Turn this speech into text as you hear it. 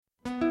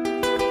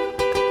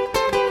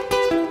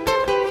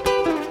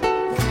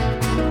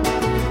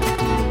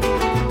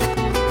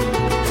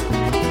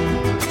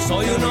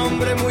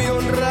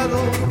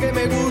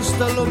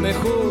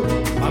mejor.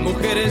 A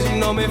mujeres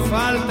no me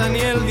falta ni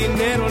el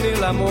dinero ni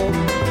el amor.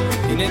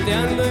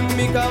 Jineteando en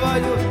mi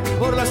caballo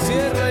por la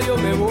sierra yo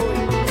me voy.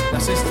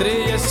 Las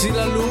estrellas y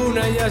la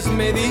luna ellas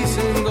me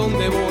dicen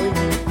dónde voy.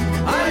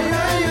 Ay,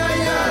 ay,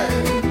 ay, ay,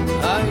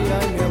 ay,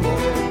 ay, mi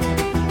amor.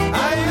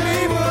 Ay, mi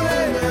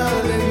morena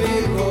de mi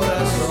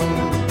corazón.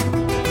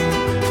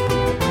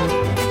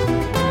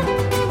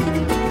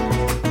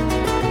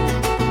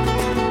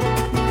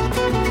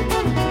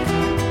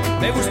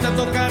 Me gusta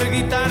tocar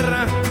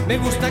guitarra, me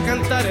gusta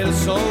cantar el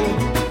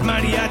son.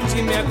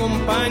 Mariachi me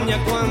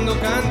acompaña cuando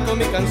canto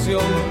mi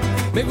canción.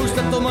 Me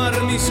gusta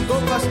tomar mis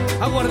copas,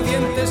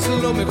 aguardiente es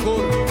lo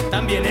mejor.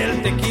 También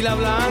el tequila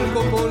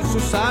blanco con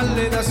su sal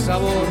le da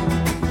sabor.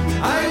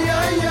 Ay,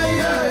 ay, ay,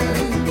 ay,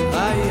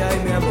 ay, ay,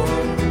 mi amor.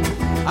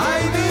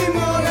 Ay, mi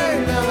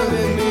morena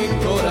de mi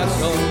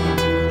corazón.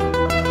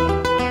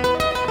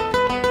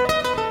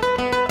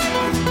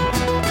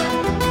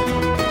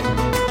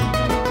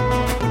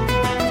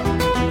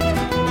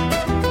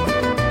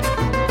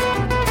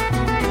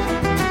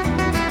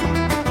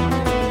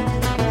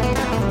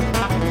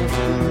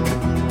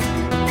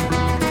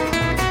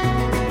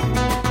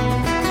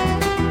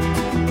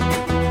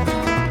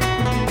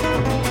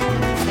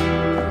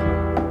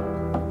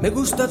 Me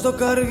gusta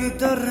tocar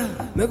guitarra,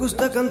 me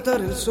gusta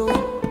cantar el son.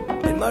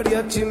 El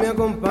mariachi me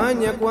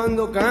acompaña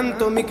cuando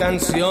canto mi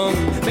canción.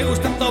 Me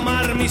gusta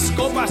tomar mis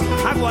copas,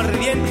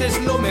 aguardiente es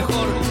lo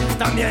mejor.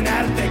 También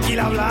el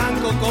tequila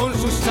blanco con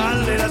su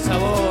sal le da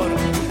sabor.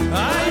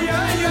 Ay,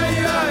 ay,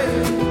 ay, ay,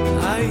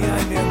 ay,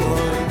 ay, mi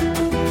amor.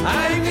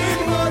 Ay, mi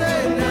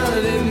morena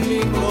de mi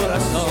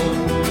corazón.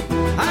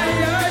 Ay,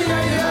 ay,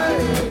 ay, ay,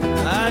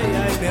 ay,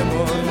 ay, mi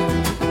amor.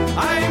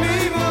 Ay,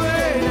 mi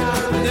morena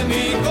de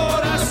mi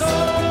corazón.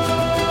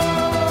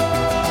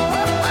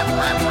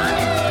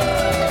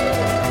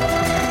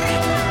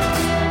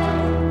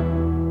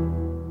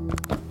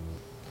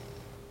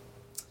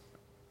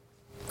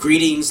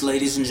 Greetings,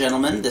 ladies and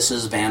gentlemen. This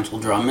is Vantel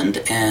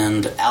Drummond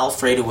and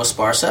Alfredo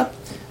Esparza.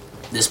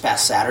 This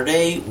past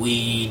Saturday,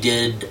 we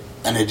did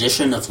an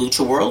edition of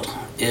Lucha World.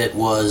 It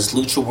was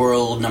Lucha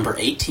World number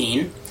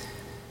 18.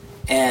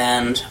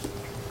 And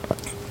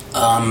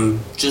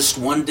just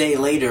one day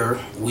later,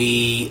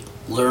 we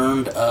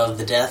learned of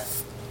the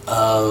death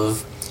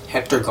of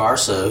Hector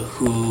Garza,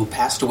 who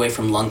passed away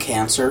from lung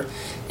cancer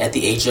at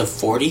the age of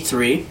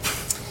 43.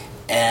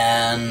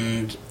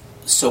 And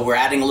so we're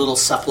adding a little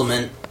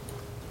supplement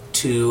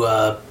to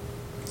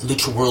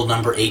Lucha World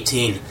number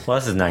 18. Well,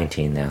 this is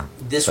 19 now.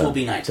 This will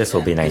be 19. This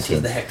will be 19. This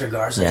is the Hector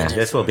Garza edition.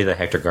 This will be the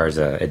Hector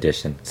Garza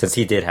edition, since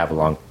he did have a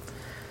long,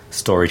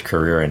 storied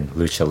career in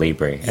Lucha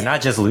Libre. Yeah. And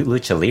not just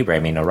Lucha Libre, I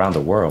mean, around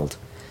the world.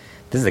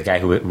 This is a guy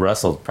who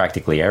wrestled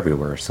practically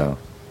everywhere, so...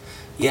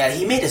 Yeah,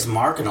 he made his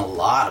mark in a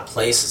lot of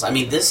places. I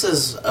mean, this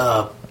is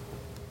a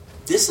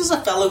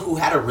fellow who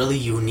had a really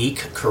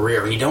unique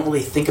career, and you don't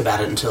really think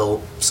about it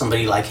until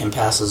somebody like him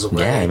passes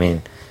away. Yeah, I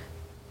mean...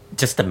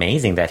 Just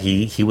amazing that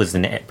he was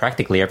in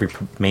practically every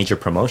major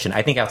promotion.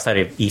 I think outside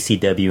of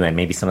ECW and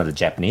maybe some of the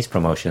Japanese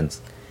promotions,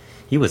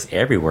 he was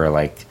everywhere,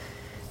 like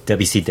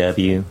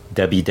WCW,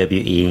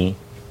 WWE,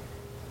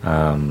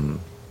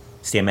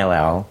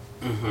 CMLL,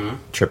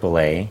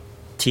 AAA,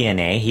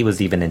 TNA. He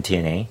was even in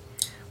TNA,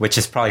 which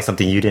is probably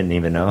something you didn't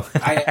even know.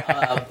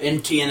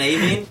 In TNA, you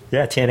mean?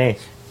 Yeah, TNA.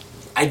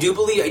 I do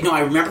believe... No, I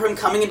remember him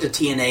coming into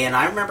TNA, and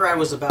I remember I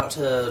was about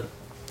to...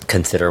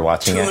 Consider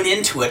watching tune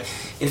into it.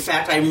 In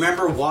fact, I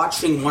remember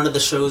watching one of the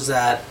shows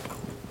that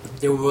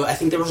I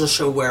think there was a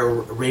show where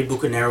Rey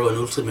Bucanero and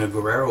Ultimo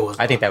Guerrero was.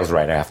 I think that was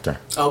right after.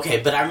 Okay,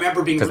 but I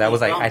remember being because that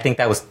was like I think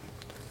that was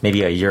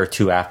maybe a year or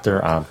two after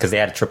because they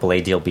had a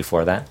AAA deal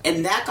before that.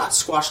 And that got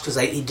squashed because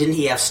didn't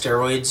he have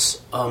steroids?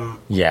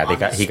 Yeah,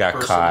 he got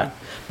caught,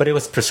 but it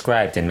was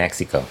prescribed in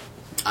Mexico.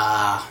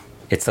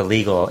 It's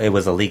illegal. It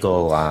was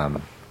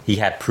illegal. He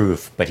had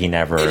proof, but he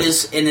never... It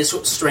is, and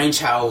it's strange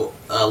how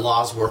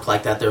laws work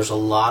like that. There's a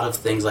lot of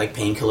things like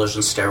painkillers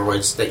and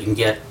steroids that you can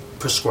get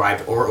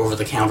prescribed or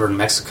over-the-counter in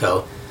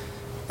Mexico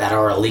that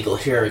are illegal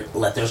here.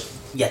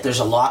 Yet there's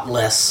a lot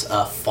less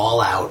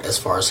fallout as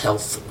far as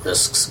health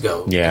risks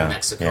go in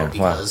Mexico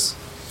because,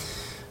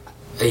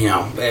 we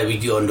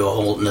go into a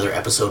whole another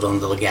episode on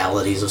the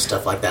legalities of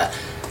stuff like that.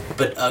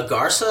 But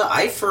Garza,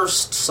 I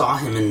first saw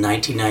him in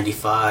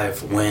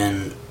 1995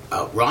 when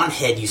Ron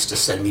Head used to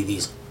send me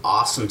these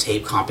awesome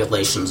tape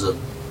compilations of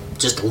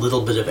just a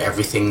little bit of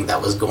everything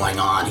that was going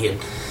on.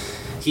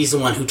 He's the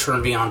one who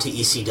turned me on to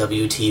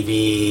ECW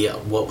TV,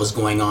 what was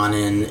going on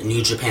in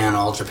New Japan,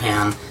 All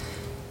Japan,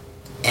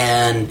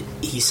 and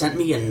he sent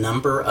me a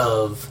number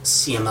of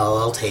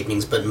CMLL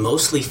tapings, but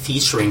mostly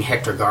featuring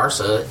Hector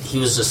Garza. He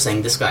was just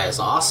saying, this guy is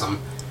awesome.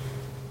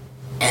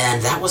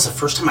 And that was the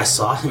first time I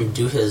saw him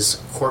do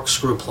his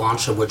corkscrew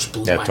plancha, which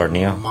blew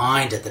my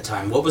mind at the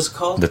time. What was it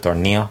called? The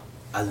Tornillo.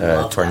 I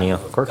love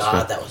Tornillo that. corkscrew.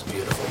 God, that was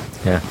beautiful.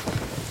 Yeah.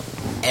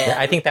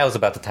 I think that was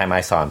about the time I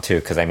saw him too,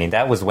 because I mean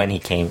that was when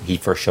he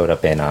first showed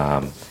up in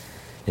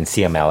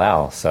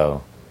CMLL.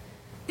 So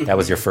that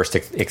was your first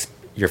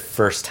your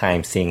first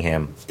time seeing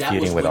him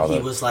feuding with all he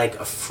the... was like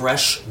a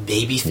fresh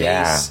baby face.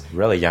 Yeah,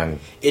 really young.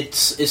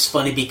 It's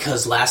funny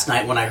because last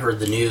night when I heard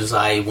the news,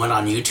 I went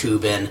on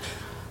YouTube and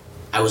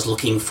I was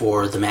looking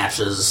for the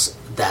matches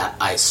that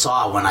I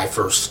saw when I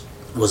first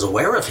was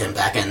aware of him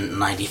back in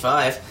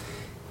 '95.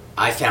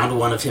 I found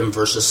one of him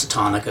versus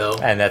Satanico,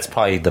 And that's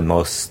probably the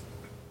most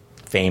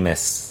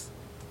famous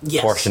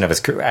portion of his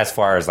career, as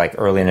far as like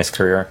early in his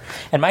career,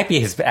 and might be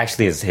his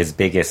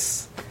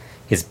biggest,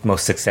 his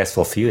most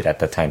successful feud at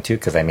the time too.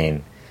 Because I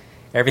mean,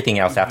 everything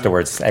else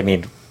afterwards. I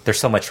mean, there's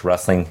so much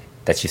wrestling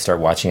that you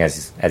start watching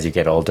as you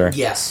get older.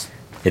 Yes,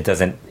 it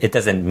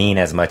doesn't mean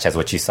as much as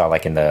what you saw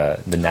like in the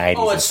 90s.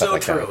 Oh, and it's stuff so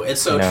like true. That.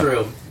 It's so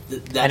true.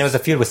 And it was a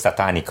feud with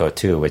Satanico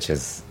too, which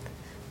is.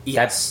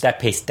 Yes.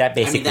 That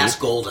basically. I mean, that's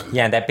golden.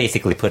 Yeah, and that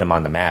basically put him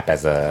on the map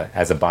as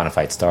a bona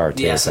fide star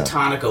too. Yeah, so.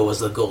 Satanico was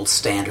the gold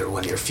standard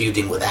when you're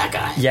feuding with that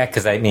guy. Yeah,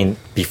 because I mean,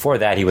 before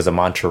that he was a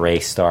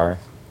Monterrey star.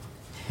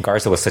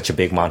 Garza was such a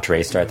big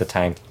Monterrey star at the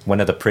time. One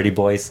of the pretty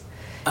boys.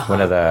 One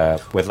of the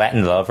with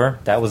Latin Lover.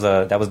 That was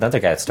another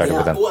guy that started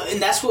with him. Well,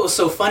 and that's what was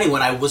so funny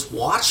when I was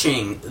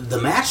watching the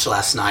match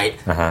last night.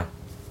 I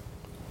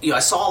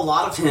saw a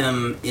lot of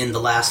him in the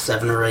last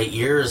 7 or 8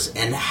 years,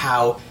 and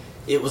how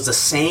it was the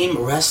same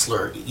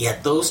wrestler,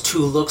 yet those two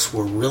looks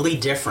were really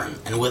different.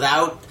 And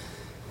without...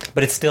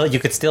 But it's still, you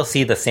could still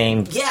see the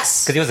same...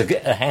 Yes! Because he was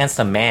a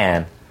handsome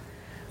man.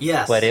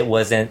 Yes. But it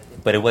wasn't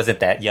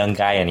that young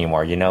guy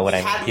anymore, you know what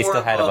I mean? He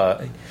still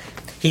had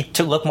he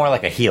looked more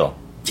like a heel.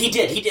 He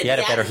did. He had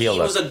a better heel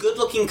look. He was a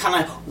good-looking,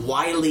 kind of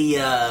wily,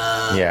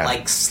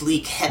 like,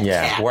 sleek head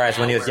cat. Whereas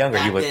when he was younger,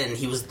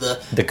 he was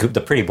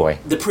the pretty boy.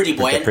 The pretty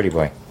boy. The pretty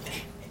boy.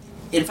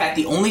 In fact,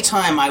 the only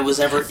time I was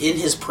ever in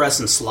his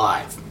presence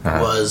live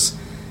was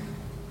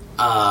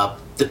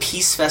the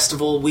Peace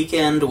Festival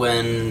weekend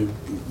when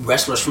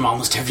wrestlers from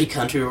almost every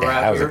country were out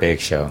here. That was a big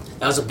show.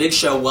 That was a big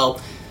show.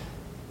 Well,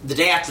 the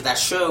day after that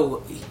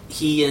show,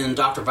 he and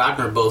Dr.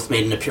 Wagner both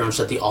made an appearance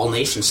at the All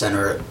Nation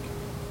Center at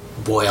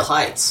Boyle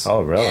Heights.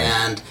 Oh, really?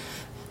 And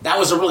that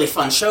was a really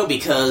fun show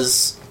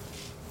because,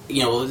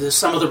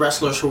 some of the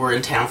wrestlers who were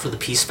in town for the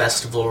Peace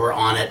Festival were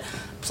on it.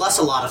 Plus,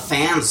 a lot of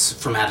fans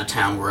from out of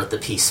town were at the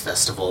Peace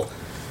Festival.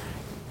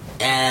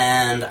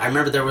 And I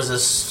remember there was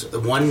this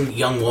one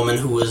young woman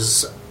who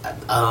was...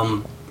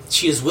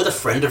 she is with a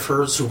friend of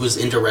hers who was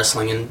into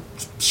wrestling, and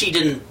she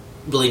didn't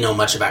really know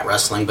much about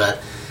wrestling,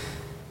 but...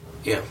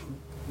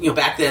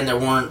 back then there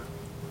weren't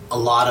a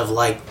lot of,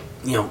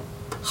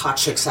 hot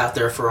chicks out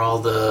there for all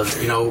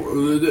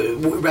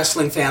the,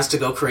 wrestling fans to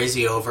go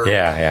crazy over.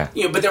 Yeah.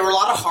 But there were a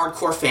lot of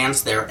hardcore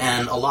fans there,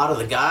 and a lot of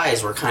the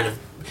guys were kind of...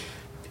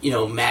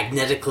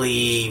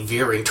 magnetically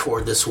veering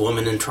toward this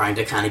woman and trying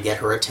to kind of get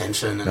her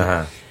attention.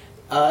 And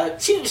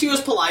she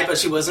was polite, but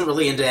she wasn't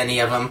really into any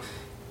of them.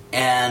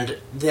 And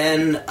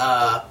then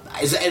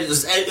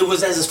it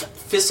was as if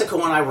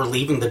Fistico and I were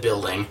leaving the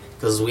building,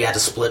 because we had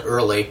to split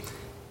early,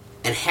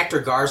 and Hector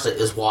Garza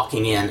is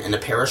walking in a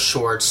pair of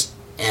shorts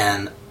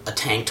and a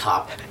tank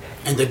top.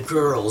 And the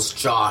girl's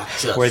jaw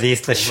just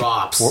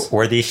drops.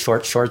 Were these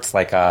short shorts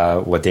like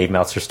what Dave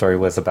Meltzer's story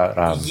was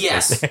about?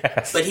 Yes,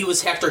 but he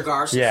was Hector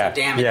Garza. Yeah, so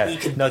damn it, he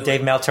could. No,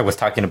 Dave Meltzer was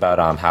talking about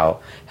how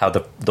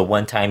the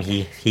one time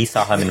he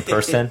saw him in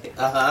person,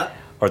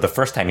 or the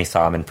first time he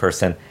saw him in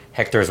person,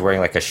 Hector is wearing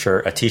like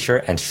a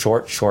t-shirt and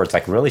short shorts,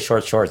 like really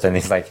short shorts, and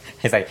he's like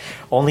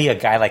only a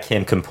guy like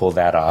him can pull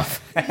that off.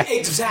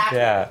 Exactly.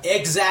 Yeah.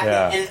 Exactly.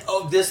 Yeah.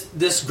 And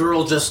this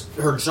girl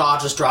her jaw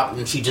just dropped,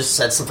 and she just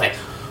said something like,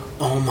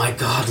 "Oh my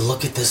God,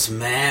 look at this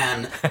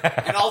man!"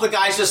 And all the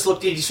guys just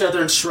looked at each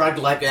other and shrugged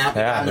like, "Yeah,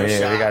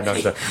 we got no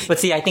shot." But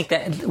see, I think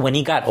that when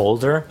he got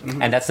older,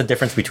 and that's the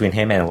difference between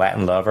him and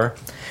Latin Lover,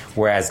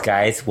 whereas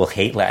guys will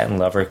hate Latin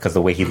Lover because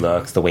the way he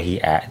looks, the way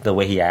he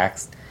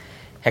acts.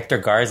 Hector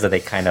Garza, they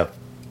kind of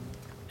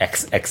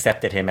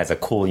accepted him as a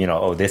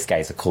cool, this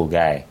guy's a cool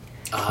guy.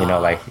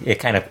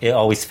 It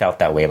always felt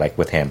that way, like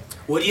with him.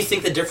 What do you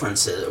think the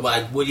difference is?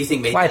 What do you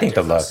think made? Well, I think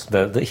difference?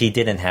 the look. He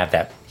didn't have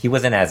that. He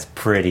wasn't as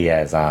pretty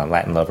as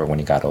Latin Lover when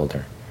he got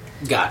older.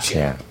 Gotcha.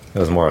 Yeah, it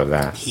was more of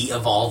that. He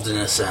evolved in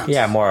a sense.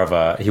 Yeah, more of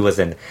a. He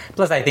wasn't.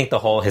 Plus, I think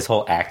his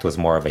whole act was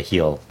more of a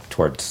heel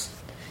towards.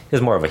 He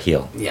was more of a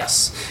heel.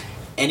 Yes,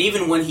 and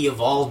even when he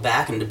evolved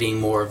back into being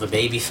more of a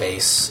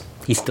babyface,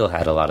 he still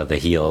had a lot of the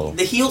heel.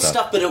 The heel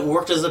stuff, but it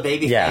worked as a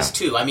babyface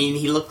too. I mean,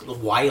 he looked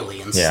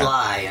wily and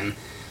sly and.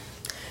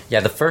 Yeah,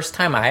 the first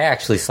time I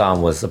actually saw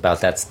him was about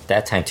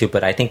that time too.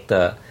 But I think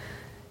that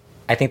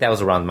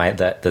was around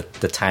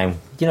the time.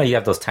 You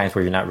have those times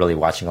where you're not really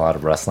watching a lot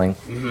of wrestling.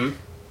 Mm-hmm.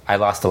 I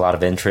lost a lot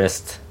of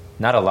interest.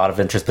 Not a lot of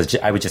interest, but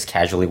I would just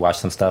casually watch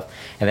some stuff.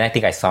 And then I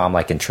think I saw him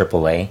like in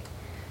AAA.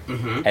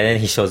 Mm-hmm. And then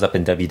he shows up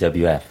in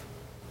WWF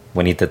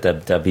when he did the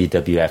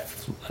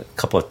WWF, a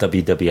couple of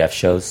WWF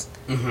shows.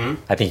 Mm-hmm.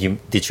 I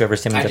think did you ever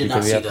see him in WWF? Did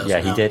not see those,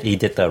 yeah, no. He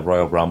did the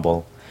Royal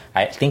Rumble.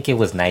 I think it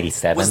was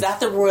 97. Was that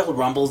the Royal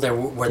Rumble? There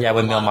were with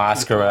Mil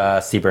Mascara,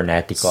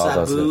 Cibernetico, all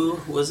those.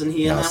 Sabu, wasn't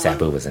he in that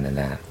Sabu one? wasn't in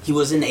that. He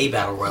was in a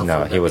Battle Royal.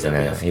 No, he wasn't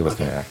in it. He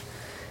wasn't in that.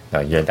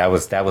 No,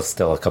 that was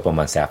still a couple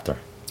months after.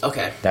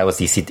 Okay. That was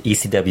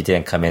ECW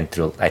didn't come in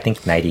through, I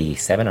think,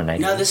 97 or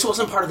 98. No, this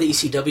wasn't part of the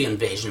ECW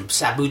invasion.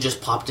 Sabu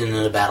just popped in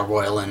a battle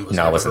royal and was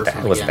No, it wasn't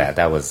that. It wasn't that.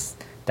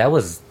 That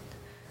was.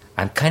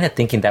 I'm kind of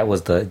thinking that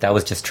was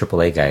just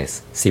AAA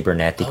guys.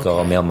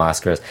 Cibernetico, Mil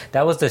Mascaras.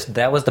 That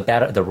was the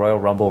battle, the Royal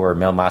Rumble where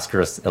Mil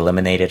Mascaras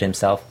eliminated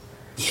himself.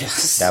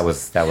 Yes. That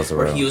was the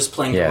where Royal. he was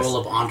playing the role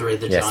of Andre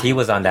the Giant. Yes, he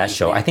was on that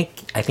show. I think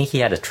he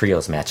had a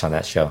trios match on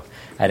that show.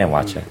 I didn't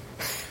watch it.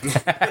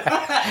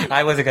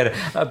 I wasn't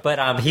gonna, but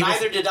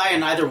neither did I,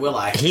 and neither will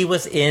I. He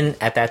was in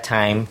at that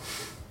time.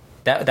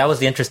 That was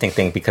the interesting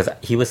thing because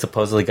he was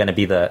supposedly going to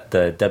be the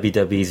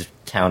WWE's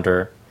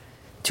counter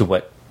to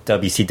what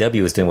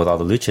WCW was doing with all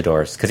the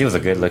luchadors because he was a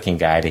good-looking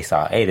guy. They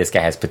saw, hey, this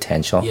guy has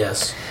potential.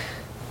 Yes.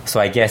 So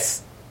I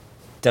guess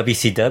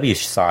WCW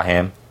saw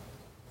him,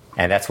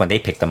 and that's when they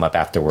picked him up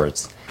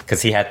afterwards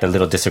because he had the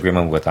little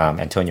disagreement with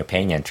Antonio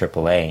Pena in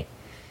AAA.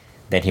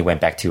 Then he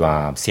went back to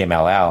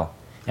CMLL.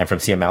 And from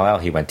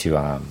CMLL, he went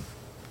to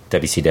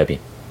WCW.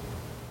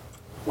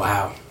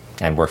 Wow.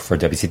 And worked for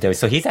WCW.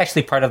 So he's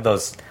actually part of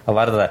those,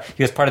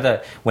 he was part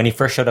of when he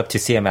first showed up to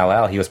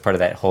CMLL, he was part of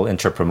that whole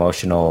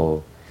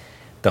interpromotional,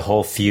 the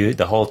whole feud,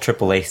 the whole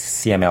AAA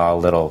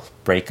CMLL little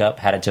breakup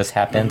had it just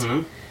happened.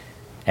 Mm-hmm.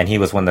 And he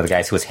was one of the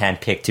guys who was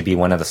handpicked to be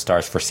one of the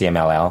stars for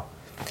CMLL.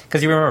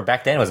 Because you remember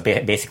back then it was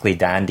basically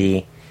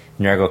Dandy,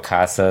 Nergo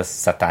Casas,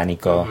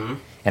 Satanico. Mm-hmm.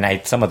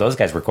 And some of those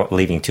guys were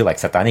leaving too, like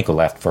Satanico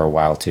left for a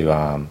while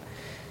to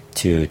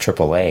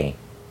AAA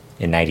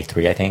in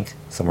 '93, I think,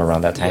 somewhere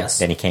around that time. Yes.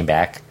 Then he came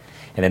back,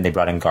 and then they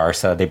brought in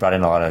Garza. They brought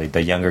in a lot of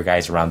the younger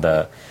guys around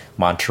the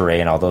Monterrey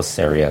and all those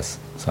areas.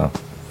 So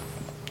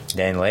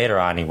then later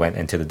on, he went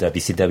into the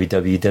WCW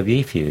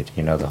WWE feud.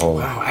 You know, the whole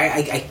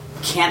I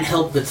can't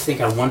help but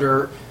think. I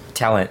wonder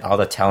all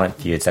the talent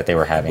feuds that they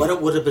were having. What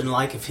it would have been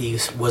like if he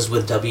was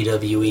with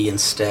WWE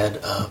instead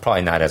of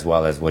probably not as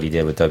well as what he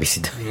did with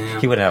WCW.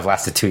 Yeah. He wouldn't have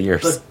lasted 2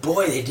 years. But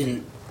boy, they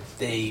didn't.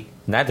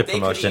 Neither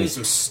promotion.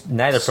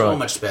 So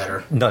much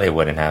better. No, they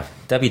wouldn't have.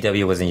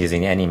 WWE wasn't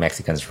using any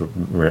Mexicans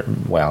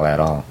well at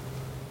all.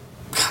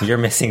 You're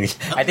missing.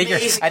 I think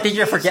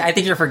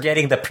you're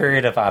forgetting the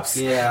period of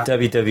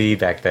WWE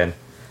back then.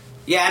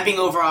 Yeah, I'm being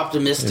over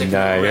optimistic.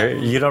 No,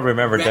 you don't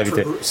remember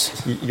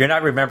WWE. You're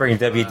not remembering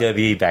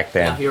WWE back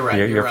then. No, you're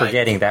right. You're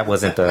forgetting that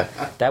wasn't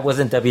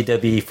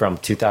WWE from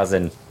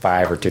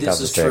 2005 or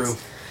 2006.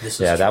 This is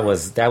true. That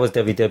was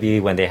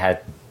WWE when they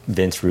had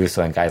Vince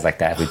Russo and guys like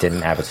that who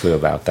didn't have a clue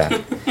about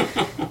that.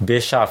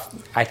 Bischoff,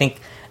 I think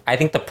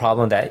the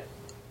problem that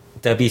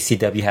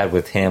WCW had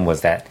with him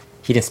was that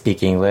he didn't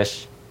speak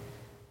English,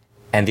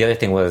 and the other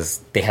thing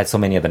was they had so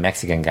many of the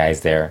Mexican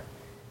guys there.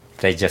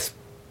 They just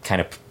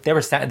they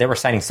were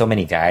signing so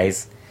many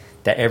guys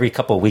that every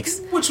couple of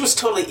weeks, which was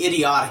totally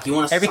idiotic. You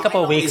want to sign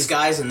all these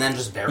guys and then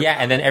just bury them. Yeah,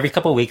 and then every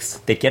couple of weeks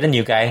they'd get a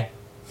new guy.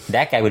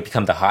 That guy would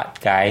become the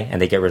hot guy,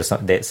 and they get rid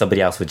of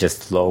somebody else would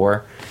just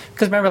lower.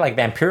 Because remember, like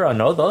Vampiro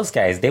and all those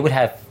guys, they would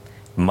have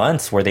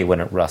months where they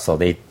wouldn't wrestle.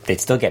 They'd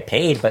still get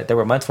paid, but there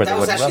were months where they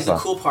wouldn't wrestle. That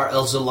was actually the cool part.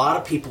 Was a lot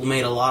of people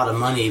made a lot of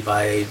money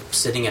by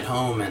sitting at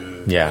home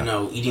and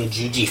eating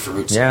juji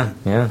fruits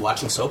and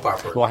watching soap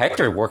operas. Well,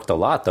 Hector worked a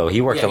lot, though.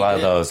 He worked a lot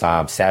of those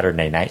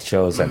Saturday night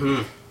shows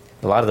and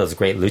a lot of those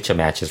great lucha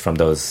matches from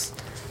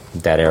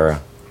that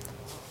era.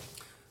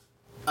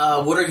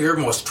 What are your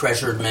most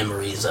treasured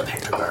memories of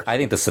Hector Garza? I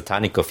think the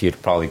Satanico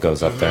feud probably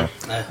goes up there.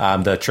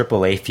 The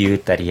AAA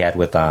feud that he had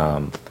with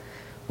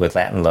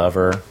Latin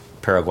Lover,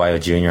 Paraguayo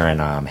Jr.,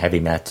 and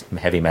Heavy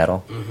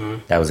Metal. Mm-hmm.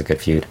 That was a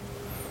good feud.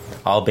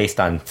 All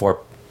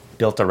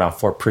built around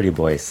four pretty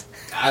boys.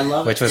 I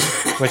love it. Which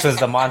was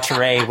the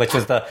Monterrey,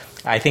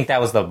 I think that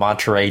was the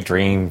Monterrey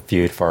Dream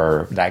feud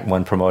for that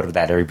one promoter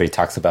that everybody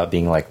talks about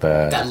being like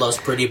that loves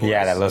pretty boys.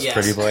 Yeah, that loves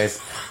pretty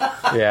boys.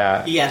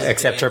 Yeah,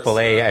 except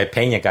AAA,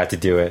 Pena got to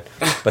do it.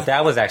 But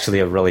that was actually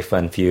a really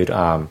fun feud.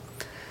 I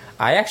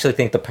actually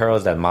think the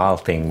Perros del Mal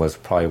thing was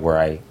probably where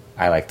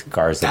I liked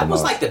Garza the most. That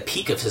was like the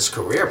peak of his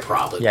career,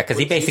 probably. Yeah, because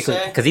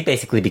he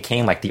basically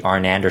became like the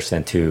Arn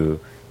Anderson to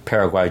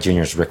Paraguay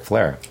Jr.'s Ric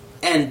Flair.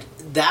 And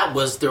there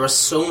was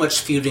so much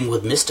feuding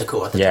with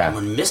Mystico at the time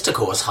when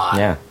Mystico was hot.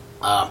 Yeah.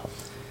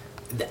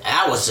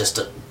 That was just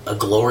a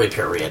glory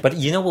period. But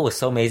you know what was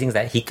so amazing is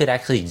that he could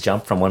actually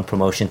jump from one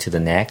promotion to the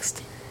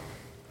next,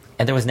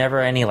 and there was never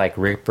any like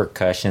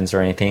repercussions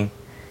or anything,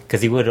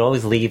 because he would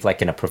always leave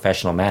like in a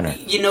professional manner.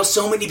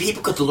 So many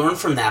people could learn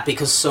from that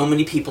because so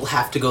many people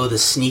have to go the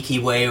sneaky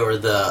way or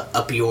the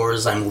up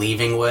yours, I'm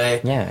leaving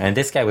way. Yeah, and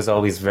this guy was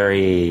always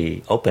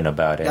very open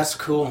about it. That's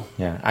cool.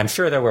 Yeah, I'm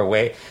sure there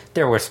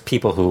were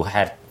people who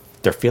had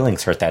their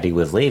feelings hurt that he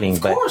was leaving.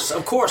 Of course.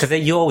 Because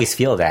you always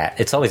feel that.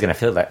 It's always going to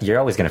feel that. You're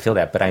always going to feel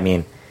that. But I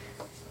mean,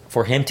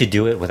 for him to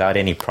do it without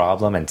any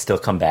problem and still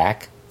come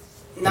back.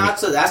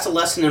 That's a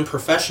lesson in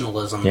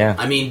professionalism. Yeah.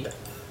 I mean,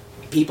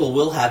 people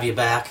will have you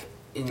back.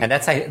 And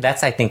that's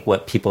I think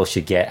what people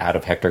should get out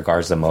of Hector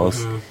Garza most.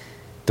 Mm-hmm.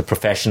 The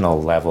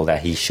professional level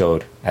that he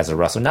showed as a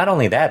wrestler. Not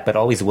only that, but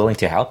always willing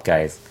to help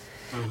guys.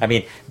 Mm-hmm. I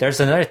mean, there's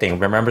another thing.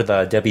 Remember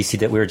the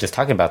WCW? We were just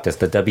talking about this.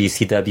 The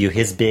WCW,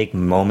 his big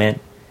moment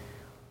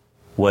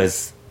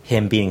was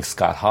him being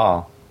Scott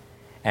Hall,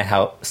 and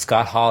how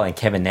Scott Hall and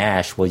Kevin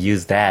Nash will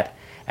use that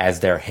as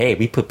their, hey,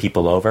 we put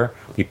people over.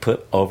 We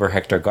put over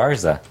Hector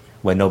Garza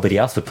when nobody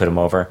else would put him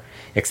over,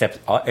 except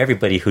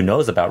everybody who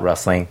knows about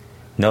wrestling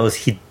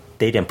knows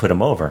they didn't put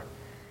him over.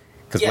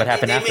 Because what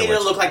happened afterwards? They made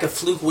it look like a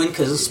fluke win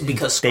because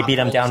Scott they beat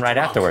him Hall down was right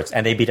drunk. afterwards,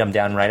 and they beat him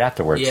down right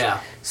afterwards. Yeah.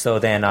 So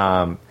then,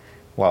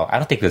 well, I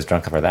don't think he was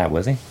drunk for that,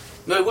 was he?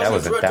 No, he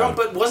wasn't drunk,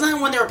 but wasn't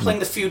that when they were playing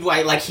the feud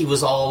like he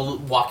was all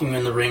walking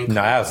in the ring? No,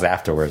 that was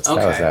afterwards.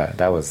 Okay.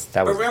 That was.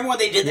 Remember when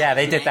they did that? Yeah,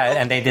 they did that,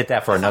 and they did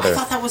that for another. I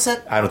thought that was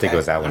it. I don't think it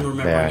was that one. I'm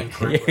remembering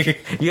incorrectly.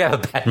 You have a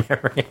bad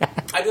memory.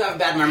 I do have a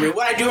bad memory.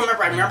 What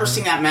I remember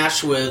seeing that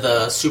match with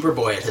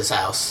Superboy at his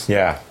house.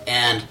 Yeah.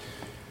 And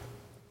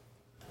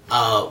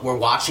we're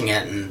watching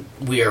it, and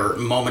we are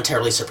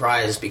momentarily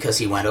surprised because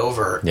he went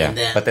over. Yeah, and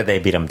then, but then they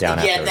beat him down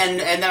Yeah, afterwards.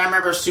 and then I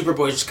remember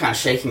Superboy just kind of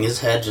shaking his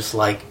head, just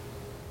like,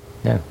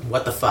 yeah.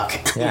 what the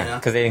fuck? Yeah,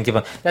 because they didn't give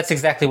him. That's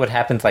exactly what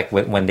happens. Like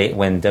when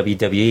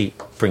WWE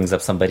brings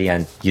up somebody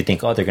and you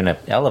think, oh, they're going to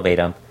elevate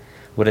him.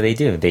 What do?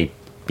 They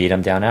beat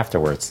him down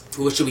afterwards.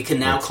 Which we can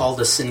now call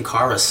the Sin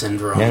Cara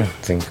syndrome. Yeah,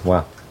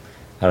 well,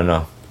 I don't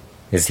know.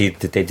 Did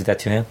they do that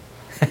to him?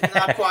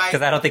 Not quite.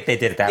 Because I don't think they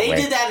did it that way.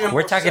 They did that in a we're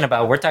more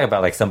talking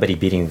about like somebody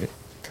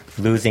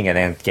losing and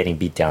then getting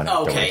beat down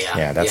afterwards. Okay,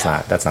 yeah. That's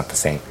not the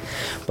same.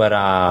 But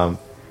I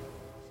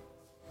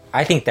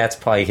think that's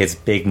probably his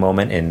big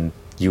moment in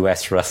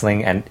U.S.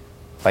 wrestling. And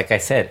like I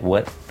said,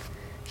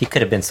 he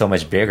could have been so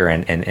much bigger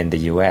in the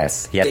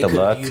U.S. He had They the could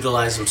look.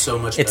 utilize him so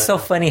much. It's so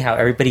funny how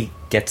everybody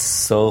gets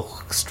so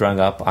strung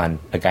up on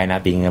a guy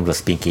not being able to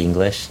speak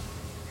English.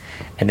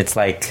 And it's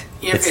like...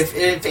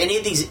 If any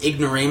of these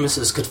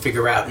ignoramuses could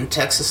figure out, in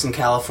Texas and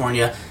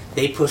California,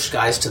 they pushed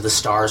guys to the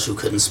stars who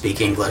couldn't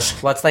speak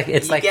English. Well,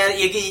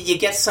 you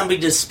get somebody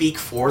to speak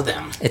for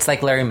them. It's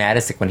like Larry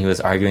Madison when he was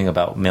arguing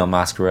about Mil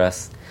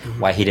Mascaras,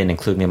 why he didn't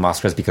include Mil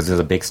Mascaras because he was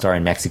a big star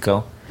in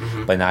Mexico,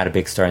 but not a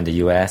big star in the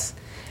U.S.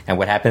 And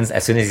what happens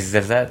as soon as he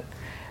says that,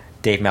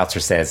 Dave Meltzer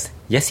says,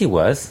 "Yes, he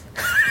was."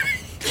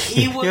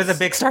 He was a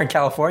big star in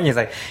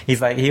California.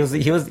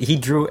 He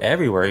drew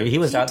everywhere. He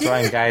was out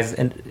drawing guys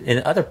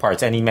in other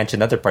parts, and he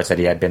mentioned other parts that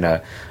he had been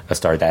a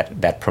star.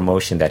 That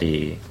promotion that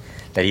he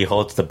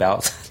holds the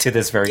belt to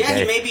this very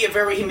day. He may be a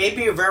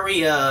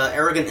very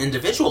arrogant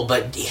individual,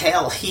 but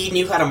hell, he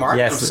knew how to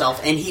market himself,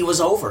 and he was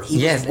over.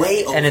 He was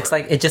way over. And it's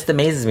like, it just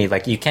amazes me.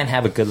 Like, you can't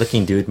have a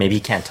good-looking dude. Maybe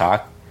he can't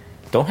talk.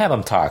 Don't have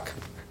him talk.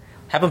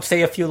 Have him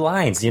say a few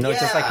lines,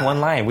 just like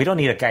one line. We don't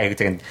need a guy who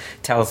can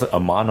tell us a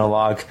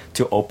monologue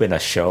to open a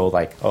show,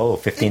 like,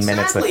 15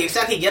 minutes.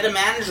 Exactly. Get a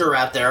manager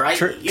out there. I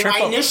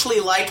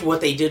initially liked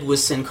what they did with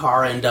Sin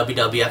Cara and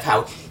WWF,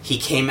 how he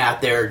came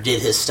out there,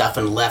 did his stuff,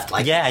 and left.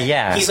 Like,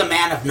 he's a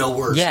man of no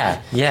words.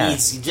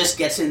 He just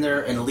gets in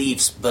there and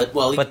leaves. But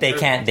they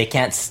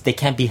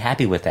can't be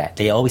happy with that.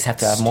 They always have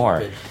to have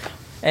more.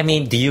 I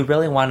mean, do you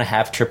really want to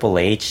have Triple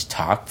H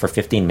talk for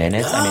 15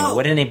 minutes? No. I mean,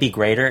 wouldn't it be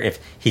greater if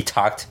he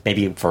talked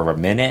maybe for a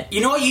minute?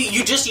 You know what?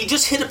 You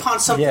just hit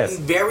upon something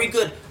very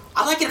good.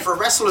 I like it if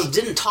wrestlers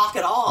didn't talk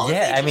at all.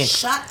 Yeah,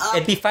 shut up.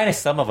 It'd be fine if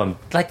some of them,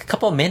 like a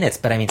couple of minutes,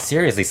 but I mean,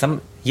 seriously,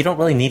 you don't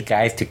really need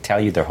guys to tell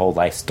you their whole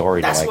life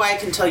story. That's why I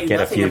can tell you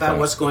nothing about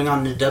what's going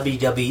on in the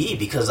WWE,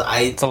 because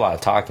it's a lot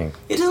of talking.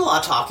 It is a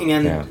lot of talking,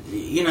 and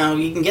you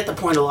can get the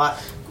point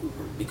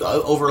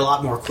over a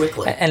lot more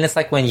quickly. And it's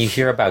like when you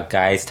hear about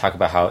guys talk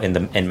about how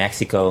in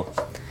Mexico,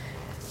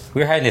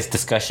 we were having this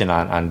discussion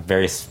on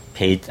various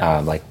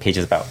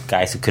pages about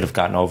guys who could have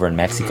gotten over in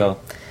Mexico.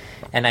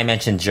 And I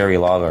mentioned Jerry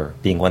Lawler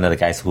being one of the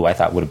guys who I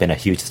thought would have been a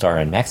huge star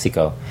in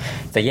Mexico.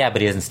 But he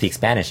doesn't speak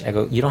Spanish. I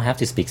go, you don't have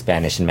to speak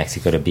Spanish in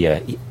Mexico to be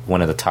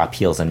one of the top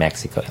heels in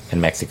Mexico.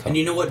 And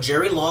you know what?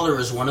 Jerry Lawler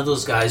is one of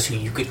those guys who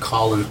you could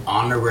call an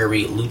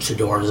honorary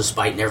luchador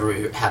despite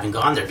never having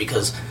gone there,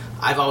 because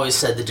I've always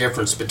said the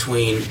difference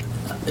between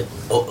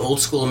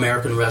old school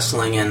American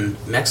wrestling and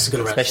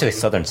Mexican wrestling, especially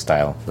Southern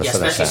style.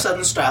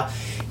 Southern style,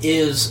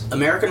 is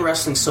American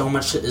wrestling so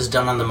much is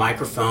done on the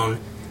microphone,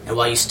 and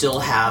while you still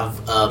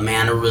have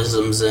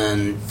mannerisms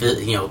and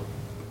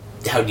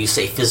how do you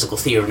say physical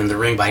theater in the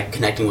ring by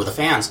connecting with the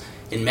fans,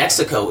 in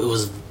Mexico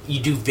you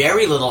do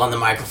very little on the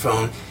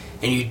microphone,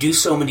 and you do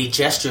so many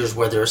gestures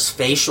where there's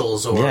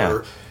facials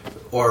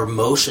or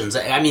motions.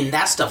 I mean,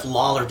 that stuff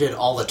Lawler did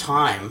all the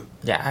time.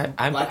 Yeah,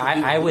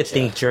 I would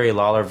think Jerry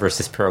Lawler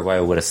versus Paraguay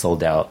would have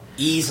sold out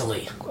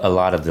easily a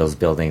lot of those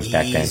buildings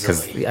back then.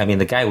 Because I mean,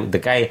 the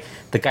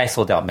guy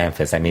sold out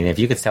Memphis. I mean, if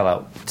you could sell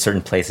out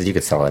certain places, you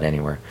could sell it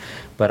anywhere.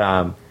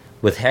 But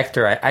with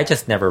Hector, I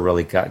just never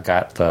really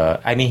got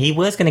the. I mean, he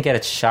was going to get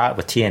a shot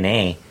with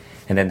TNA,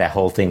 and then that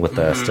whole thing with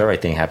the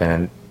steroid thing happened,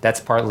 and that's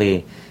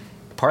partly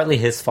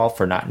his fault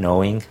for not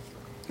knowing.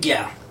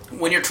 Yeah.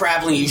 When you're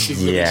traveling, you should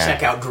really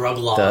check out drug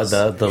laws.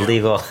 The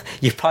legal...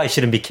 You probably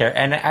shouldn't be carrying...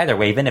 And either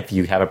way, even if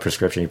you have a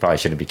prescription, you probably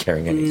shouldn't be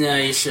carrying it. No,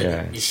 you shouldn't.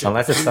 Yeah. You shouldn't.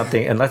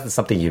 Unless it's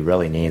something you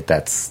really need,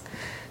 that's...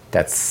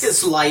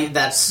 It's light,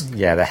 that's...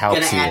 Yeah, that helps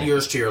you. Going to add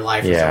years to your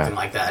life or something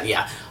like that,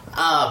 yeah.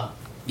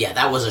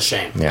 That was a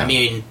shame. Yeah. I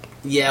mean,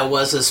 it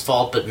was his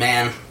fault, but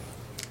man...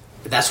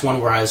 that's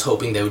one where I was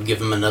hoping they would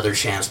give him another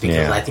chance because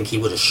Yeah. I think he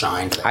would have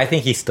shined there. I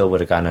think he still would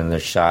have gotten another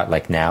shot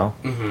like now.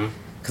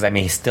 Because I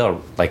mean, he's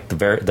still like the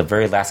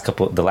very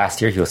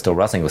last year he was still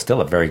wrestling. He was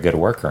still a very good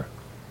worker.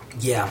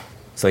 Yeah.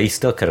 So he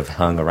still could have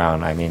hung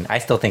around. I mean, I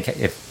still think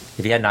if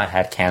he had not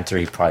had cancer,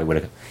 he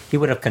probably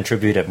would have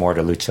contributed more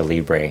to lucha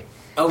libre.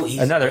 Oh, easy.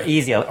 Another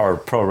easy or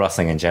pro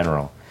wrestling in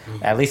general.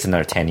 At least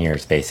another 10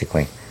 years,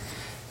 basically.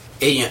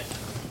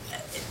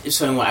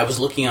 So I was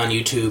looking on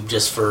YouTube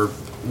just for,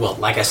 well,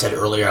 like I said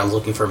earlier, I was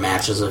looking for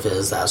matches of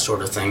his, that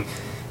sort of thing.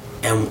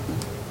 And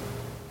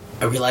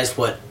I realized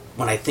when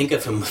I think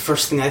of him, the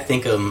first thing I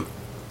think of him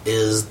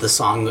is the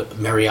song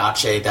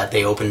Mariachi that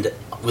they opened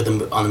with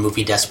him on the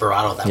movie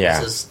Desperado. That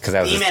was his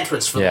theme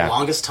entrance for the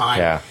longest time.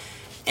 Yeah.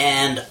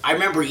 And I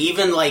remember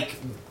even like...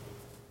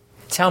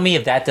 Tell me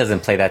if that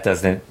doesn't play, that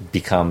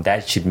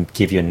should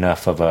give you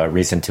enough of a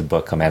reason to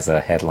book him as a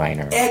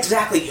headliner.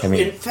 Exactly. I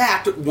mean, in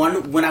fact,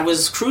 when I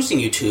was cruising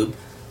YouTube,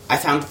 I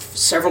found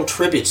several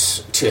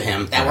tributes to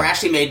him that were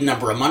actually made a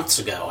number of months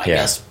ago. I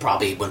guess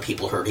probably when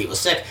people heard he was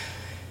sick.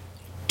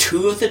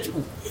 Two of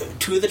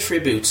the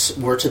tributes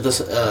were to this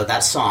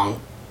that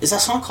song. Is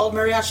that song called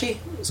Mariachi?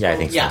 I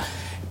think so. Yeah,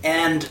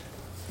 and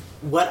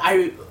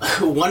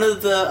one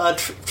of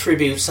the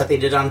tributes that they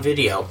did on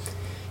video,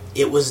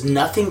 it was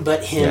nothing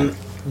but him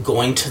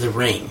going to the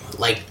ring,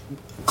 like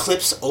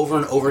clips over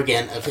and over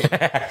again of him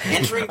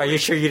entering. Are you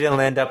sure you didn't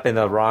end up in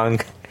the wrong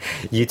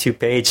YouTube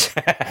page?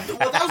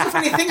 Well, that was the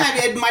funny thing.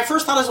 My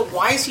first thought is,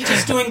 why is he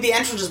just doing the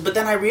entrances? But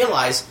then I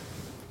realized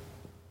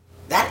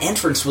that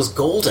entrance was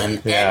golden,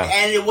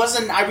 and it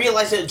wasn't. I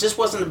realized it just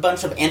wasn't a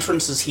bunch of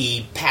entrances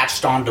he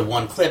patched onto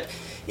one clip.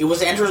 It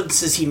was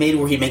entrances he made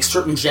where he makes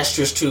certain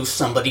gestures to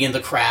somebody in the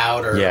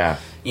crowd, or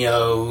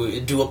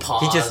do a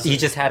pause. He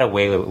just had a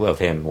way of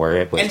him where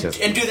it was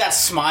and do that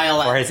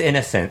smile, or his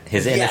innocent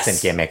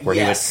gimmick where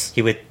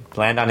he would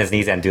land on his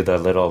knees and do the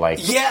little like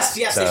they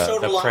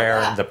showed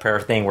the prayer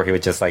thing where he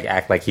would just like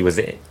act like he was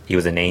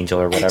an angel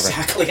or whatever.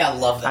 Exactly, I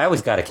love that. I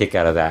always got a kick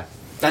out of that.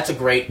 That's a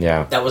great.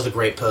 Yeah, that was a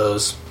great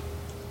pose.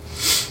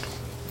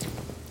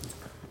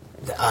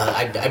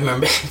 I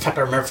remember. In fact,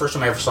 I remember the first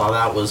time I ever saw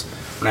that was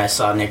when I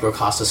saw Negro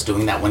Casas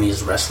doing that when he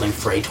was wrestling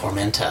Fray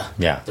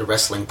Tormenta, the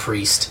wrestling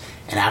priest,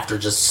 and after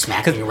just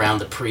smacking around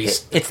the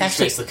priest, the priest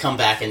makes the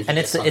comeback, and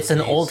it's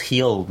an old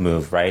heel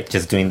move, right?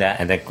 Just doing that,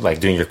 and then like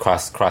doing your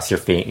cross your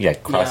feet,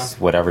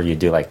 whatever you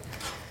do, like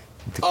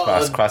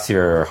cross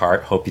your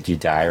heart, hope that you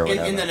die, or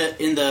whatever. In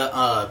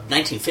the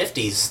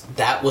 1950s,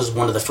 that was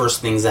one of the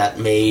first things that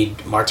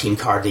made Martin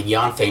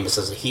Cardigan famous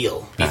as a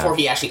heel. Before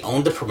he actually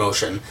owned the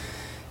promotion,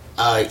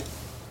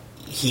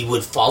 he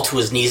would fall to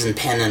his knees in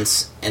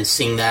penance and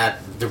sing that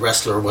the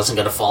wrestler wasn't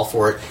going to fall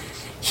for it.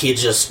 He'd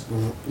just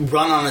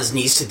run on his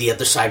knees to the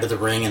other side of the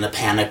ring in a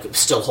panic,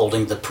 still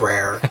holding the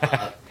prayer.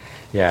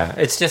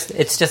 It's just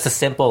a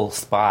simple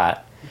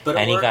spot, but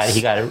and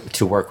he got it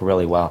to work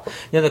really well.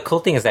 The cool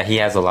thing is that he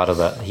had a lot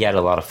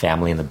of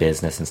family in the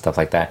business and stuff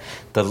like that.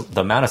 The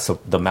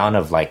amount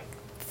of like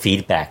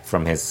feedback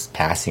from his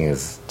passing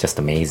is just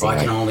amazing. I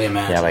can only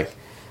imagine. Yeah, like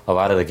a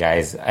lot of the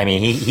guys. I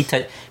mean,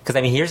 because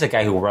here's a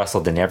guy who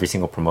wrestled in every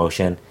single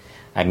promotion.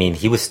 I mean,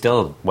 he was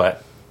still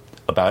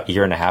about a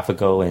year and a half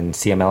ago in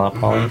CMLL,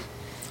 Paulie.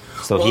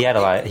 So he had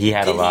a lot. He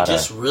had a lot.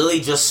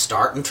 Just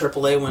start in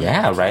AAA when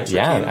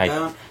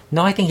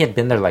No, I think he had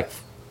been there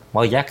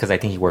because I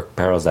think he worked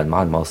Perros del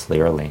Mal mostly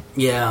early.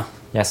 Yeah.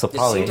 Yeah, so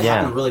probably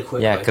really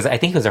quickly. Yeah, because I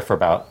think he was there for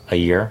about a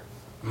year.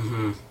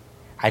 Mm-hmm.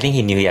 I think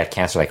he knew he had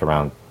cancer like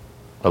around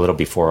a little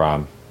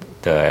before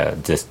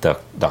the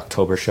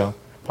October show.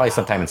 Probably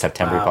sometime in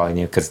September. He probably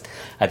knew because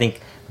I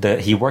think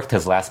he worked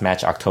his last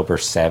match October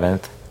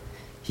 7th.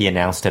 He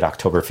announced it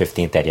October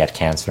 15th that he had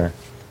cancer,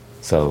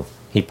 so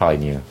he probably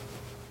knew.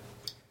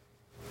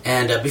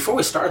 And before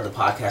we started the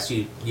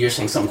podcast, you're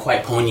saying something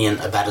quite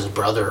poignant about his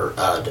brother.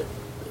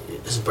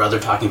 His brother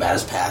talking about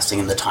his passing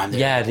and the time.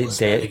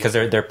 Because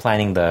they're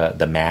planning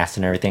the mass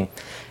and everything,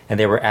 and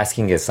they were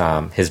asking his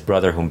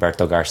brother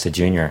Humberto Garza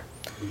Jr.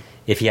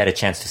 if he had a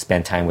chance to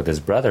spend time with his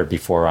brother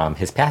before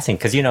his passing.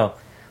 Because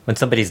when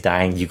somebody's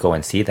dying, you go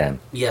and see them.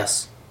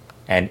 Yes.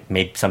 And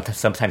maybe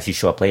sometimes you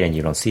show up late and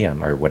you don't see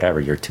them or whatever.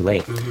 You're too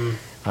late.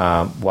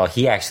 Mm-hmm. Well,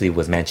 he actually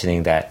was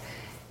mentioning that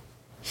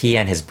he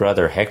and his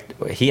brother,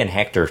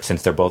 Hector,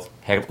 since they're both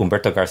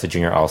Humberto Garza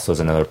Jr. also is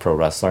another pro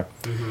wrestler.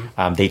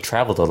 Mm-hmm. They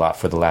traveled a lot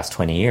for the last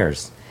 20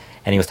 years,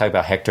 and he was talking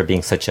about Hector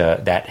being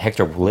that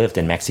Hector lived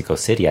in Mexico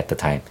City at the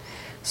time.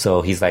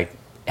 So he's like,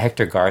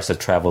 Hector Garza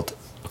traveled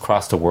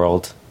across the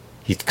world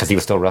because he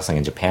was still wrestling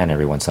in Japan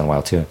every once in a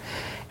while too.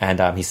 And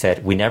he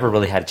said we never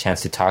really had a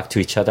chance to talk to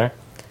each other,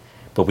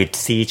 but we'd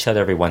see each other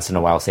every once in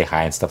a while, say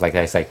hi and stuff like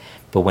that. It's like,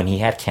 but when he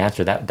had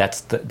cancer,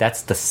 that's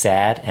the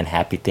sad and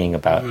happy thing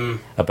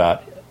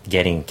about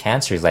getting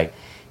cancer. He's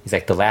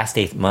like the last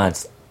 8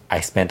 months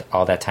I spent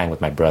all that time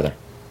with my brother.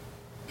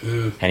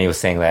 and he was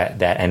saying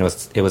that and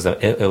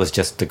it was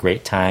just a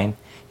great time.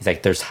 He's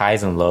like, there's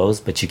highs and lows,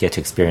 but you get to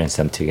experience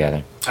them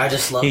together. I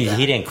just love that.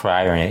 He didn't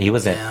cry or anything. He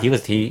wasn't.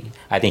 Yeah.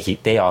 I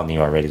think they all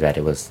knew already that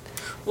it was.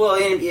 Well,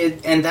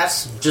 and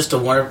that's just a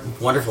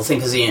wonderful thing,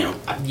 because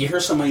you hear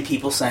so many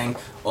people saying,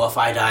 "Oh, if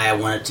I die, I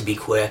want it to be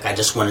quick. I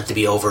just want it to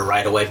be over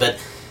right away." But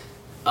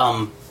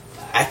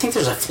I think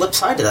there's a flip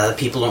side to that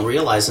people don't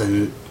realize,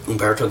 and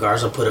Humberto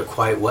Garza put it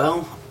quite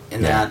well.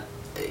 In that,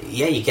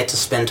 you get to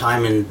spend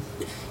time, and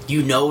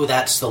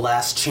that's the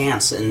last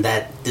chance, and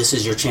that this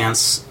is your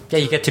chance. Yeah,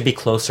 you get to be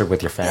closer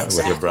with your family,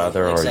 with your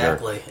brother or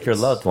your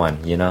loved one,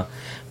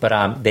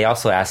 But they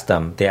also asked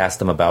him. They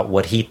asked him about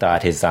what he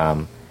thought his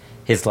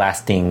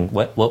lasting,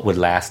 what would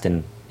last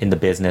in the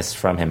business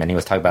from him, and he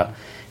was talking about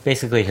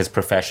basically his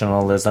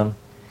professionalism,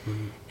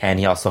 and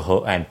he also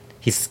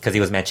because he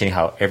was mentioning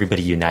how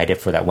everybody united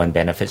for that one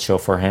benefit show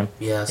for him.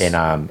 Yes.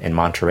 In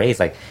Monterey.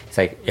 It's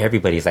like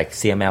everybody's like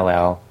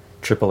CMLL,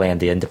 AAA, and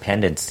the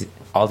Independents.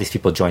 All these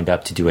people joined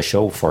up to do a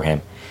show for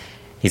him.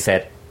 He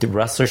said the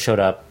wrestlers showed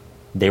up.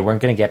 They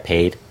weren't going to get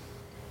paid,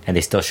 and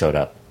they still showed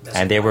up.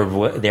 They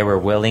were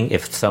willing,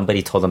 if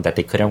somebody told them that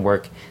they couldn't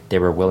work, they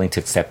were willing to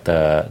accept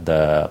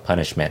the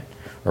punishment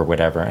or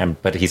whatever.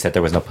 But he said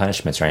there was no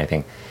punishments or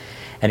anything.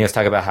 And he was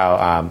talking about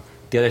how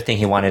the other thing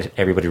he wanted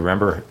everybody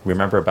to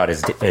remember about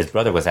his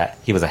brother was that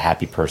he was a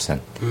happy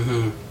person.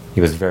 Mm-hmm. He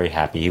was very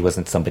happy. He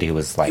wasn't somebody who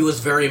was like... He was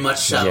very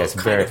much kind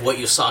of what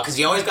you saw, because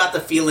you always got the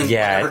feeling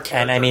whatever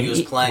character he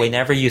was playing.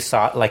 Whenever you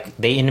saw... Like,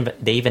 they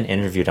even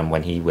interviewed him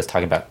when he was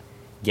talking about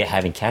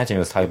having cancer. He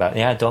was talking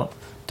about,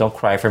 don't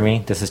cry for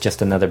me. This is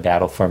just another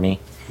battle for me.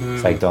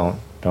 It's like, don't.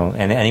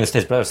 And he was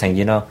his brother saying,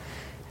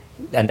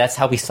 and that's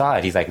how we saw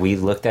it. He's like, we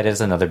looked at it as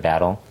another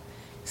battle.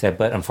 He said,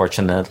 but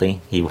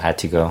unfortunately, he had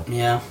to go.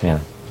 Yeah. Yeah.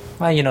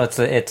 Well, it's part of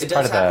the... It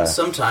does happen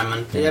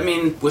sometime.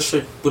 And wish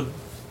it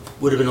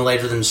would have been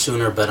later than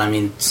sooner, but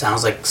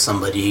sounds like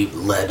somebody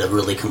led a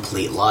really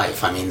complete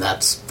life.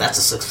 That's a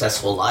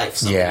successful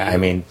life.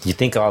 You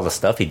think of all the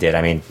stuff he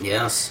did.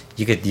 Yes.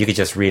 You could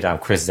just read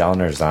Chris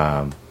Zellner's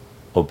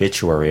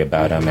obituary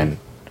about him, and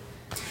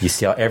you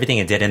see everything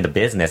he did in the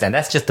business, and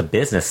that's just the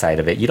business side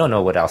of it. You don't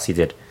know what else he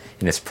did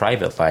in his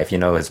private life,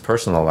 his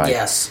personal life.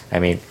 Yes.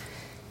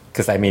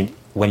 Because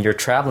when you're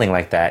traveling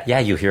like that,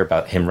 you hear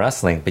about him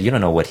wrestling, but you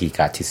don't know what he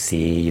got to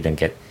see. You didn't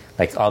get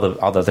like all the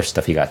other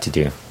stuff he got to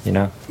do.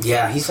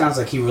 Yeah, he sounds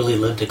like he really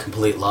lived a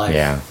complete life.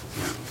 Yeah.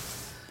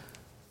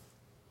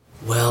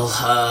 Well,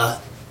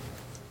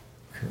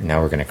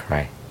 now we're gonna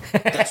cry.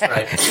 That's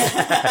right.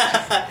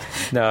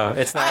 No,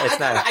 it's not.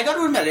 I got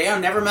to admit,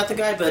 I've never met the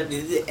guy,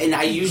 and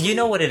I usually... You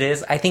know what it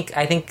is? I think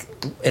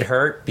it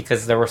hurt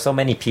because there were so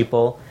many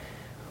people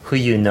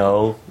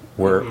who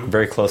were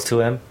very close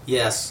to him.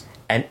 Yes.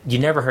 And you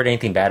never heard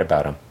anything bad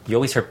about him. You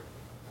always heard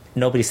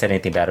nobody said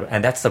anything bad about him,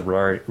 and that's the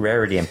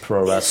rarity in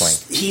pro wrestling.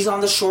 He's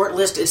on the short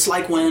list. It's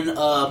like when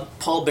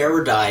Paul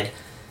Bearer died.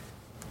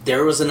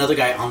 There was another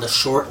guy on the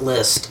short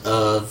list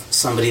of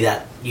somebody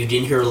that you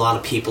didn't hear a lot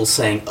of people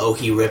saying, "Oh,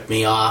 he ripped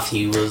me off."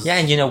 He was... Yeah,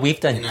 and we've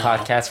done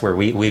podcasts where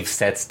we've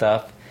said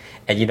stuff,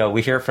 and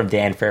we hear it from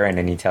Dan Farron,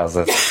 and he tells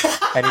us,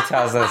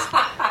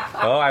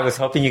 "Oh, I was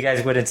hoping you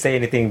guys wouldn't say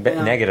anything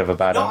negative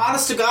about him." No,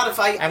 honest to God,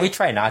 and we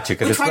try not to,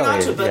 because we try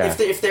not to. But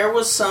if there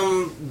was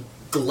some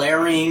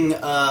glaring...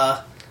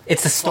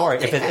 It's a story.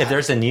 If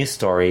there's a news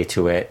story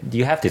to it,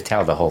 you have to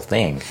tell the whole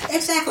thing.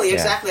 Exactly.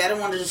 I don't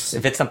want to just...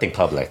 If it's something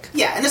public.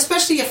 Yeah, and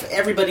especially if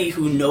everybody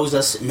who knows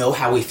us know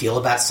how we feel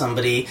about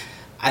somebody.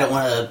 I don't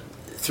want to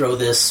throw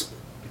this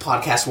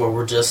podcast where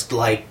we're just,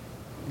 like,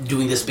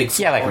 doing this big...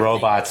 Yeah, like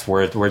robots,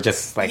 we're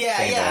just, like...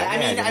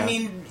 I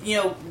mean,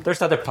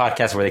 there's other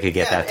podcasts where they could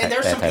get that and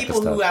there's some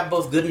people who have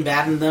both good and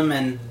bad in them,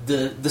 and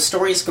the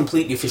story is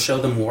complete if you show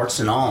them warts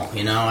and all,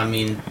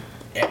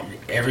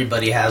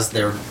 Everybody has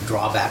their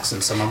drawbacks,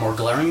 and some are more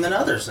glaring than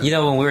others.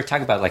 When we were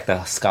talking about like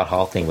the Scott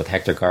Hall thing with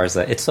Hector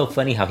Garza, it's so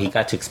funny how he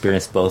got to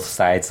experience both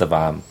sides of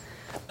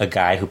a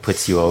guy who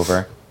puts you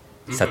over,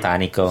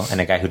 Satanico,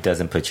 and a guy who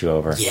doesn't put you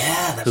over.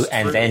 Yeah, that's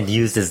and then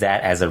uses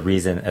that as a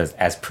reason,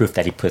 as proof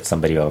that he put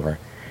somebody over.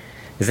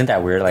 Isn't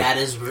that weird? Like, that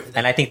is,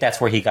 and I think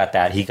that's where he got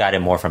that. He got it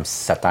more from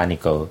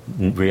Satanico,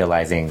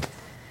 realizing...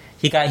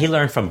 He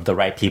learned from the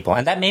right people,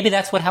 and maybe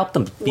that's what helped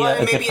him be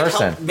a good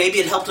person. Maybe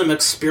it helped him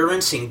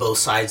experiencing both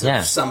sides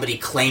of somebody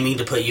claiming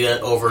to put you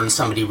over and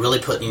somebody really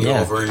putting you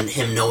over, and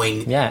him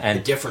knowing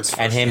the difference.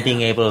 And him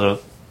being able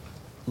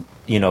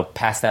to,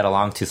 pass that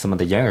along to some of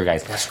the younger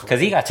guys.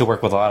 Because he got to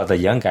work with a lot of the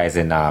young guys,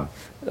 and a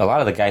lot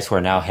of the guys who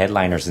are now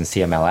headliners in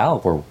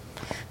CMLL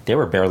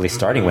were barely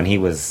starting when he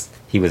was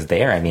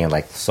there.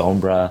 Like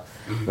Sombra,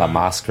 La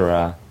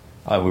Mascara.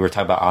 We were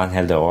talking about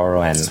Angel de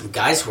Oro and some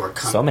guys who are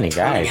so many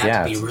guys,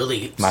 to be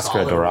really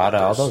Mascara Dorada,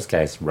 all those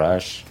guys,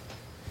 Rush,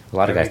 a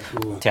lot of guys.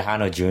 Cool.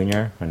 Tejano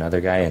Jr., another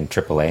guy in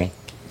AAA,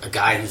 a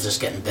guy who's just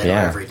getting better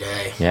every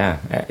day.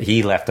 Yeah,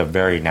 he left a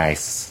very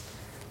nice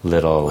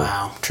little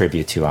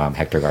tribute to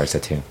Hector Garza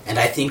too. And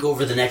I think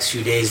over the next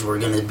few days we're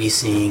going to be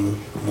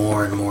seeing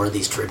more and more of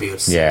these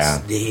tributes.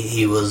 Yeah,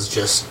 he was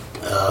just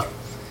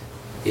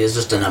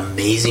an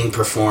amazing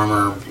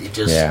performer.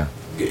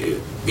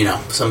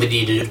 somebody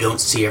you don't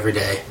see every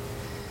day.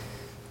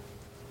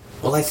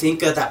 Well, I think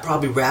that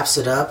probably wraps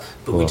it up,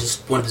 but we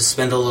just wanted to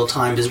spend a little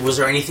time. Was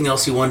there anything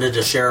else you wanted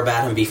to share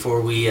about him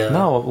before we...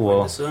 No,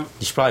 well, you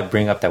should probably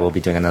bring up that we'll be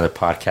doing another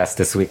podcast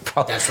this week.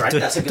 Probably. That's right,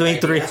 that's a good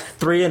idea. Doing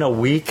three in a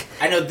week.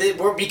 I know,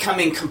 we're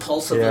becoming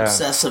compulsive,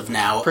 obsessive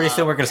now. Pretty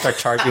soon we're going to start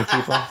charging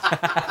people.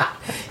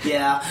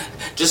 Yeah,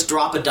 just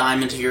drop a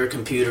dime into your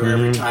computer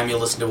every time you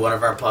listen to one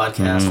of our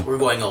podcasts. We're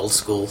going old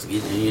school.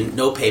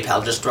 No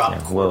PayPal, just drop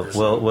quarters.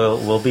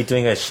 We'll be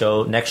doing a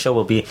show. Next show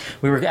will be...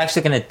 We were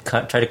actually going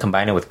to try to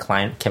combine it with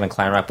Kevin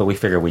Kleinrock, but we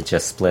figured we'd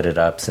just split it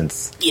up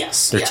since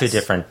they're two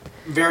different...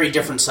 Very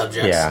different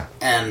subjects. Yeah.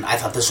 And I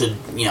thought this would...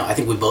 I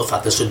think we both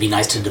thought this would be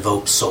nice to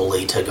devote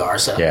solely to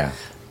Garza. Yeah.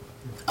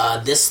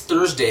 This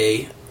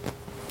Thursday...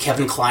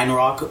 Kevin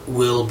Kleinrock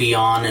will be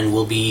on and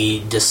will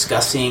be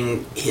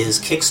discussing his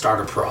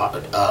Kickstarter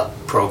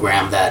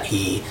program that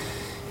he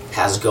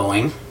has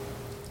going.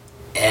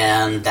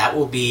 And that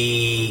will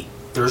be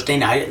Thursday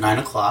night at 9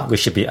 o'clock. I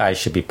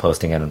should be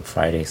posting it on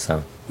Friday,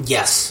 so...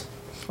 Yes.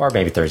 Or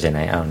maybe Thursday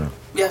night, I don't know.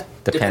 Yeah,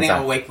 depends on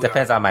how awake we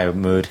Depends on my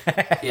mood.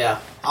 Yeah.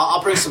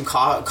 I'll bring some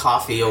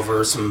coffee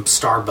over some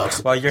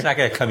Starbucks. Well, you're not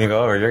going to come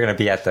over. You're going to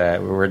be at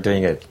we're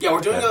doing it. Yeah, we're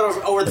doing it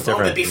over the phone,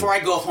 but before I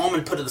go home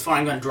and put it in the phone,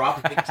 I'm going to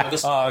drop a big jug of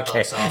Starbucks. Oh,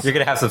 okay. You're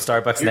going to have some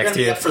Starbucks next to you? You're going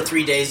to be up for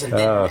 3 days, and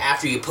then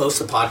after you post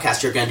the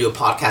podcast, you're going to do a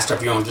podcast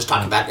of your own, just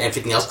talking about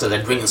everything else, because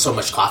I'm drinking so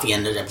much coffee,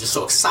 and I'm just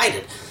so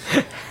excited.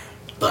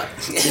 But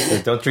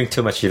don't drink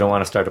too much. You don't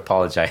want to start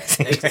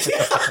apologizing.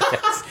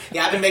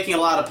 Yeah, I've been making a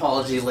lot of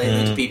apologies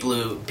lately to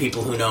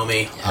people who know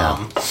me.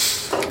 Yeah.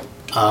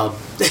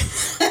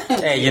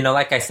 Hey,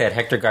 like I said,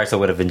 Hector Garza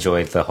would have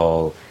enjoyed the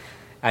whole.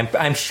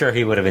 I'm sure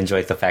he would have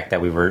enjoyed the fact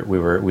that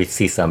we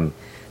see some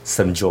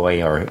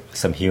joy or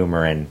some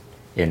humor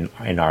in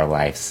our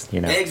lives.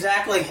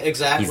 Exactly.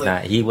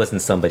 He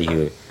wasn't somebody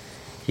who.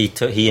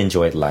 He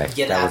enjoyed life.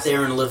 Get out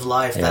there and live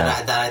life.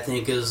 Yeah. That I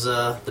think is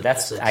the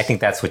message. I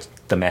think that's what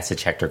the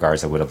message Hector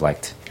Garza would have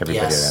liked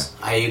everybody to know.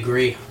 I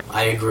agree.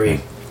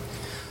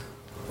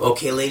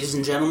 Okay, ladies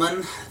and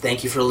gentlemen,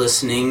 thank you for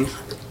listening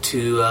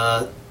to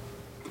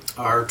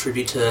our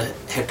tribute to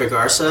Hector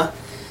Garza.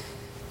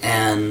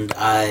 And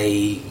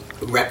I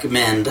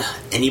recommend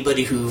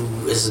anybody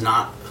who is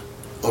not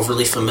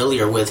overly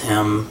familiar with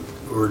him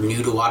or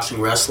new to watching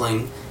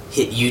wrestling,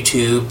 hit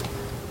YouTube,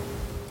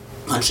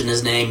 punch in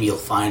his name, you'll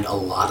find a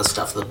lot of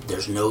stuff.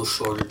 There's no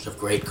shortage of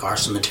great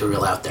Garza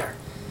material out there.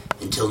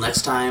 Until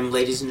next time,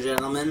 ladies and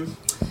gentlemen,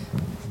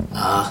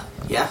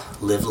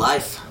 live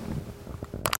life.